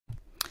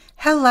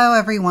Hello,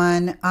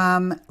 everyone.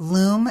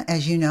 Loom,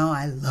 as you know,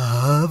 I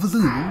love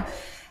Loom,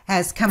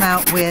 has come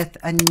out with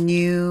a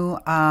new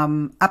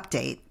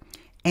update,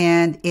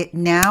 and it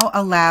now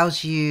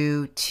allows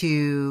you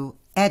to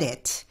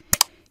edit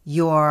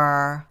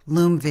your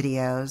Loom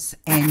videos,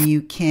 and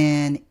you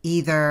can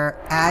either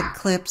add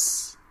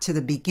clips to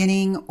the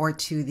beginning or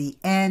to the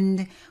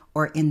end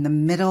or in the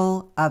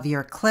middle of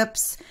your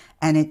clips.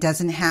 And it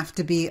doesn't have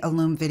to be a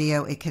Loom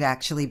video. It could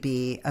actually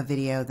be a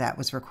video that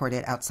was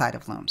recorded outside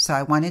of Loom. So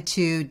I wanted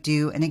to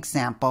do an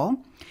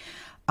example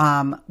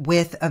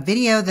with a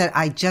video that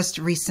I just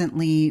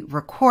recently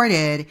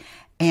recorded,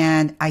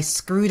 and I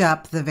screwed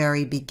up the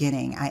very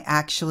beginning. I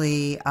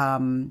actually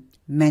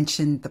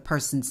mentioned the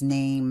person's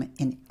name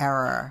in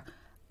error.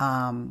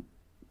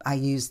 I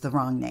used the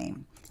wrong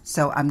name.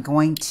 So I'm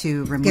going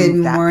to remove that.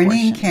 Good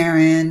morning,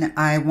 Karen.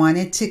 I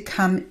wanted to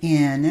come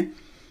in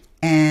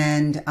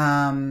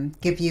and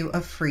give you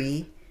a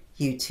free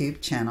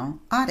YouTube channel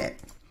audit.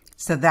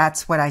 So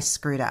that's what I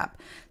screwed up.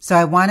 So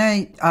I want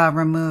to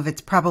remove, it's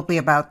probably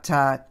about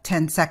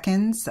 10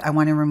 seconds. I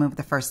want to remove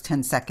the first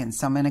 10 seconds.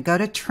 So I'm going to go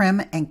to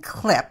trim and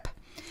clip.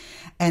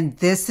 And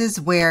this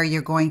is where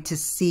you're going to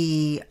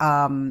see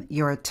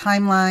your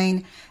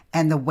timeline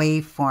and the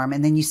waveform.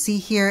 And then you see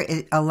here,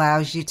 it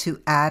allows you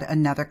to add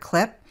another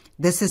clip.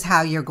 This is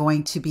how you're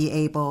going to be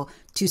able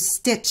to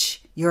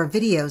stitch your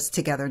videos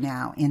together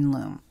now in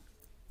Loom.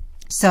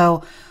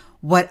 So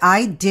what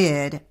I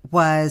did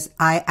was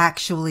I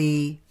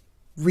actually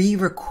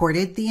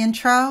re-recorded the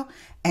intro.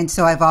 And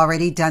so I've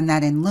already done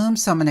that in Loom.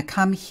 So I'm going to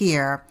come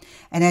here.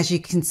 And as you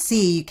can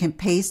see, you can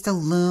paste a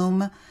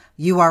Loom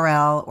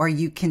URL or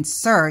you can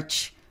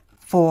search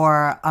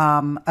for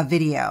a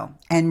video.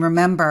 And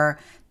remember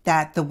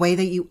that the way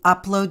that you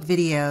upload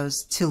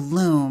videos to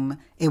Loom,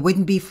 it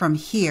wouldn't be from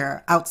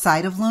here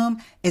outside of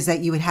Loom, is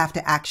that you would have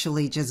to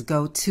actually just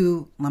go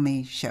to, let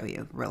me show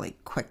you really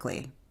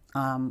quickly.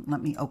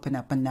 Let me open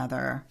up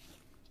another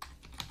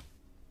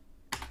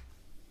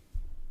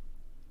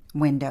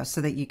window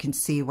so that you can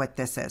see what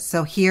this is.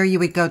 So here you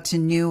would go to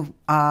new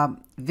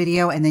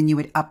video and then you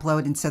would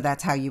upload. And so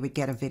that's how you would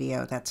get a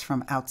video that's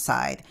from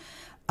outside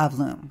of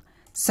Loom.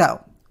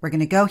 So we're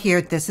going to go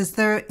here. This is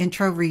the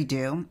intro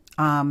redo.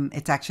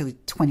 It's actually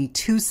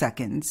 22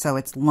 seconds, so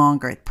it's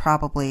longer. It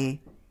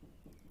probably,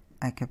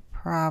 I could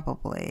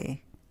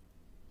probably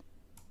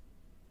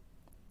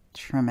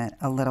trim it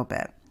a little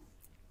bit.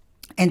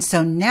 And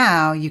so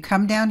now you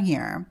come down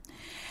here.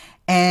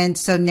 And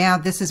so now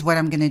this is what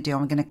I'm going to do.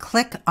 I'm going to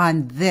click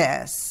on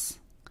this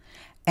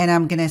and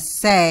I'm going to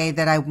say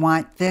that I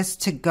want this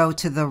to go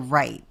to the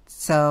right.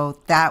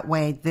 So that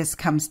way this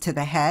comes to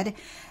the head.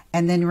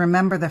 And then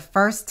remember the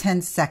first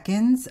 10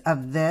 seconds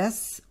of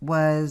this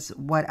was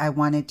what I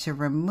wanted to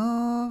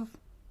remove.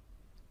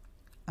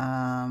 So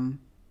I'm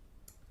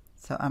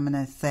going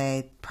to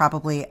say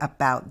probably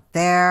about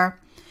there.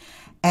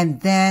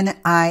 And then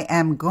I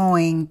am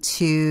going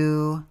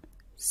to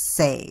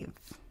save.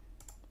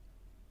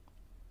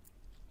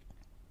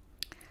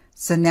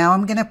 So now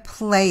I'm going to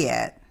play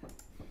it.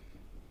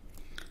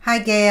 Hi,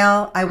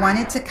 Gail. I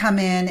wanted to come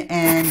in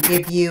and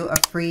give you a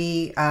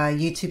free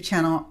YouTube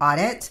channel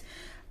audit.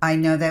 I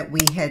know that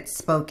we had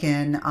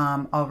spoken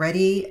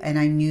already, and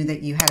I knew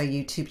that you had a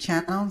YouTube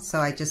channel, so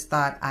I just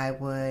thought I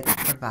would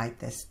provide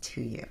this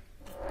to you.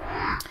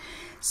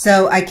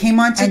 So I came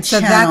onto channel. So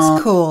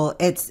that's cool.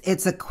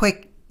 It's a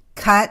quick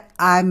cut.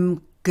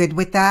 I'm good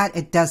with that.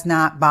 It does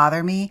not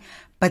bother me,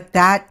 but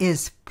that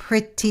is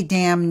pretty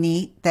damn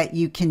neat that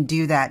you can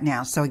do that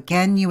now. So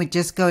again, you would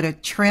just go to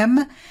trim,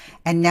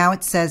 and now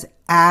it says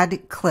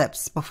add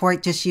clips. Before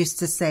it just used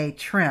to say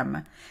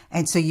trim.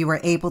 And so you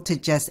were able to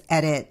just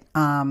edit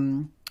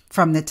from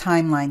the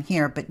timeline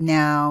here, but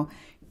now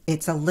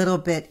it's a little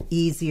bit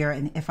easier.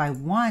 And if I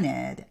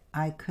wanted,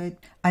 I could.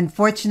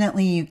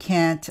 Unfortunately, you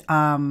can't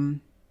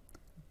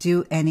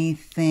do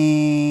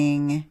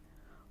anything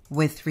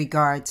with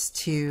regards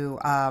to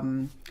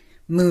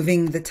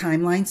moving the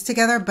timelines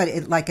together, but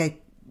it,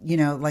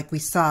 like we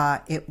saw,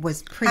 it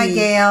was pretty. Hi,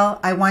 Gail.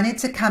 I wanted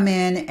to come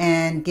in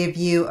and give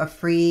you a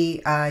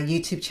free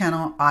YouTube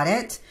channel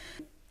audit.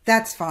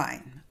 That's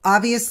fine.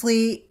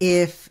 Obviously,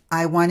 if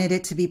I wanted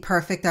it to be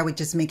perfect, I would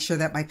just make sure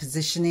that my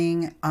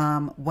positioning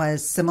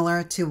was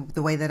similar to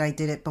the way that I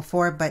did it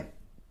before, but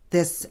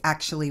this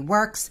actually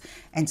works.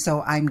 And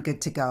so I'm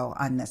good to go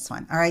on this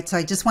one. All right. So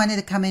I just wanted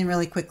to come in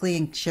really quickly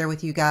and share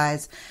with you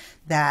guys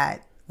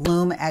that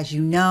Loom, as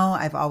you know,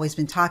 I've always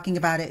been talking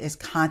about it, is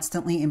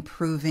constantly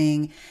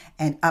improving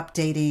and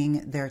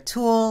updating their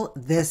tool.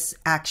 This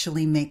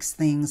actually makes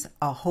things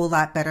a whole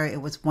lot better.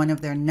 It was one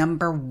of their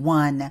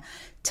 #1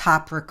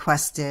 top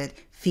requested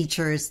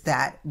features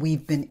that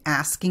we've been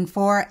asking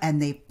for,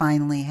 and they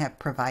finally have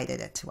provided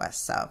it to us.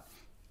 So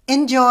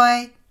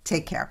enjoy.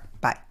 Take care.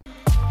 Bye.